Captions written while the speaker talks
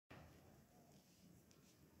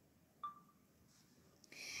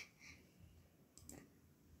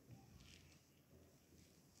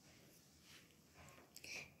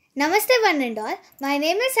Namaste one and all. My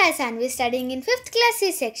name is Saanvi studying in 5th class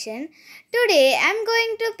C section. Today I am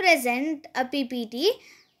going to present a PPT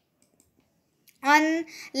on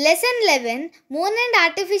lesson 11 Moon and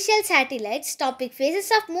Artificial Satellites, topic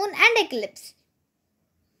Phases of Moon and Eclipse.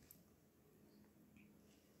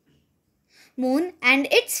 Moon and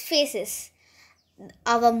its phases.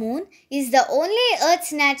 Our moon is the only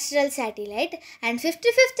Earth's natural satellite and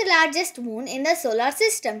 55th largest moon in the solar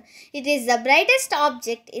system. It is the brightest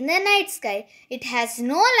object in the night sky. It has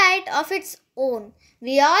no light of its own.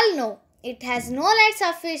 We all know it has no lights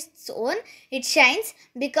of its own. It shines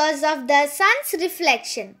because of the sun's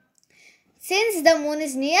reflection. Since the moon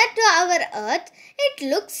is near to our Earth, it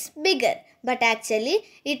looks bigger, but actually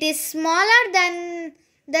it is smaller than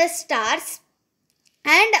the stars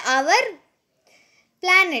and our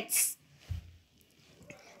planets,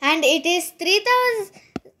 and it is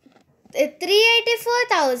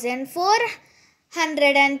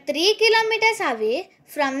 384,403 kilometers away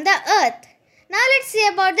from the Earth. Now let's see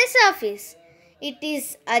about the surface. It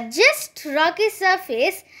is a just rocky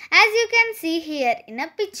surface, as you can see here in a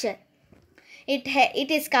picture. It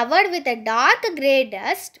is covered with a dark grey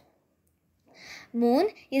dust. Moon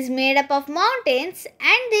is made up of mountains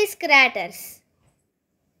and these craters.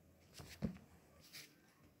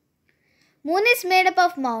 Moon is made up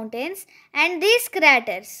of mountains and these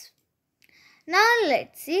craters. Now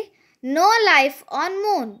let's see. No life on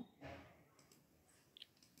Moon.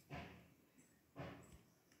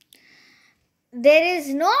 There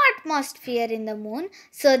is no atmosphere in the Moon,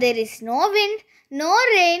 so there is no wind, no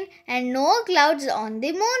rain and no clouds on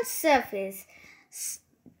the Moon's surface.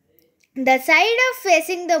 The side of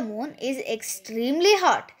facing the Moon is extremely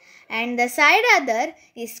hot and the side other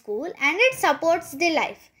is cool and it supports the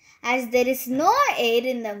life. As there is no air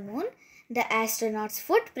in the Moon, the astronaut's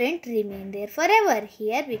footprint remains there forever.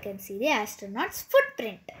 Here we can see the astronaut's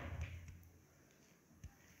footprint.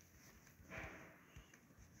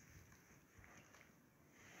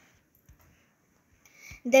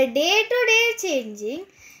 The day-to-day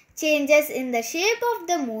changes in the shape of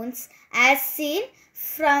the moons as seen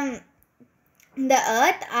from the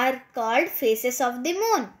Earth are called phases of the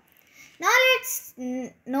Moon. Now let's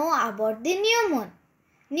know about the new moon.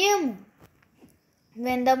 New moon.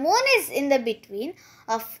 When the moon is in the between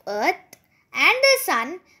of Earth and the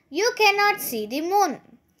sun, you cannot see the moon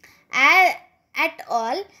at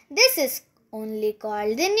all. This is only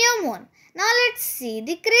called the new moon. Now let's see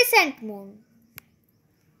the crescent moon.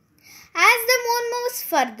 As the moon moves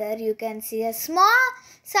further, you can see a small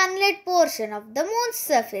sunlit portion of the moon's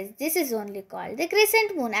surface. This is only called the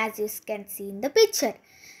crescent moon, as you can see in the picture.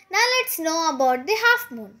 Now let's know about the half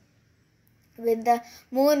moon. When the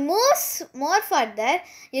moon moves more further,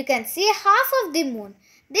 you can see half of the moon.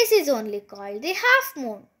 This is only called the half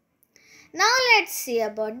moon. Now let's see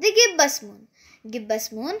about the gibbous moon.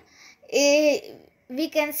 Gibbous moon, we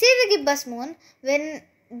can see the gibbous moon when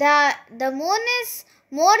the moon is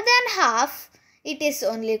more than half. It is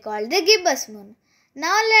only called the gibbous moon.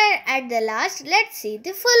 Now at the last, let's see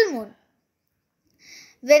the full moon.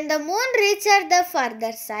 When the moon reaches the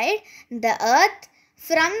further side, the Earth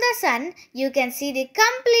from the sun, you can see the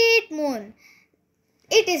complete moon.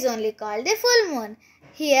 It is only called the full moon.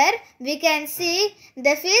 Here we can see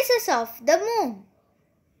the phases of the moon.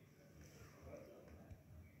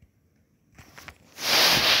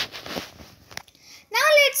 Now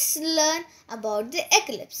let's learn about the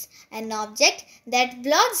eclipse. An object that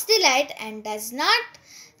blocks the light and does not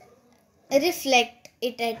reflect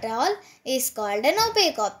it at all is called an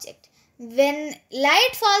opaque object. When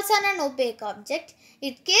light falls on an opaque object,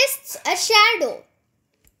 it casts a shadow.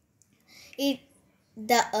 The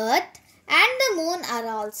Earth and the Moon are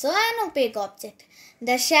also an opaque object.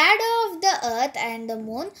 The shadow of the Earth and the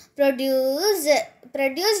Moon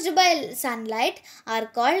produced by sunlight are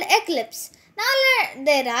called eclipse. Now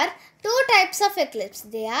there are two types of eclipse.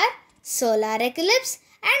 They are solar eclipse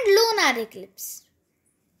and lunar eclipse.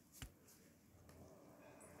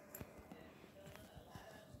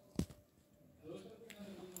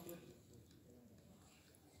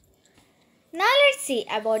 Now let's see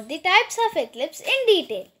about the types of eclipse in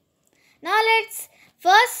detail. Now let's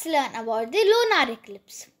first learn about the lunar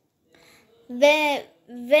eclipse. When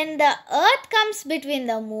the Earth comes between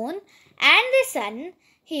the Moon and the Sun,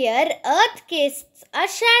 here Earth casts a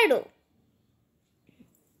shadow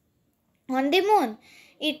on the Moon.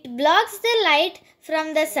 It blocks the light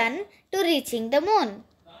from the Sun to reaching the Moon.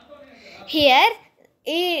 Here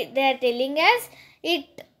they are telling us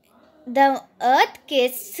the Earth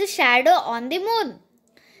casts a shadow on the Moon.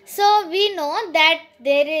 So we know that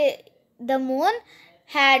the Moon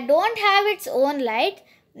don't have its own light.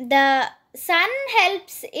 The sun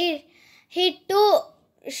helps it to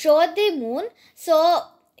show the moon. So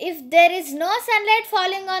if there is no sunlight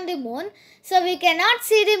falling on the moon, so we cannot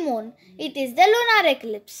see the moon. It is the lunar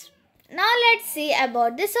eclipse. Now let's see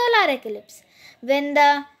about the solar eclipse. When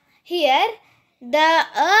the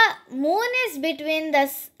moon is between the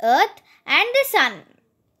earth and the sun.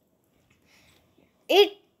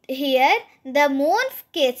 Here the moon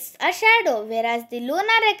casts a shadow, whereas the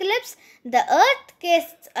lunar eclipse, the earth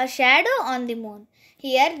casts a shadow on the moon.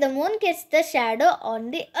 Here the moon casts the shadow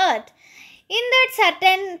on the earth. In that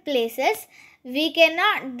certain places,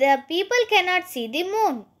 the people cannot see the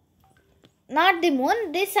moon. Not the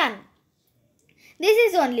moon, the sun. This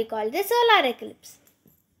is only called the solar eclipse.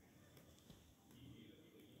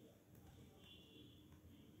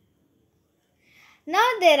 Now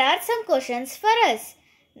there are some questions for us.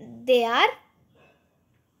 They are: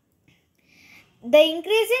 the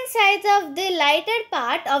increasing size of the lighted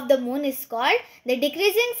part of the moon is called, the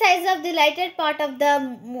decreasing size of the lighted part of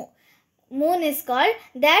the moon is called,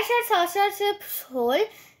 dash are saucer-shaped holes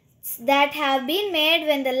that have been made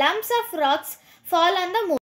when the lumps of rocks fall on the moon.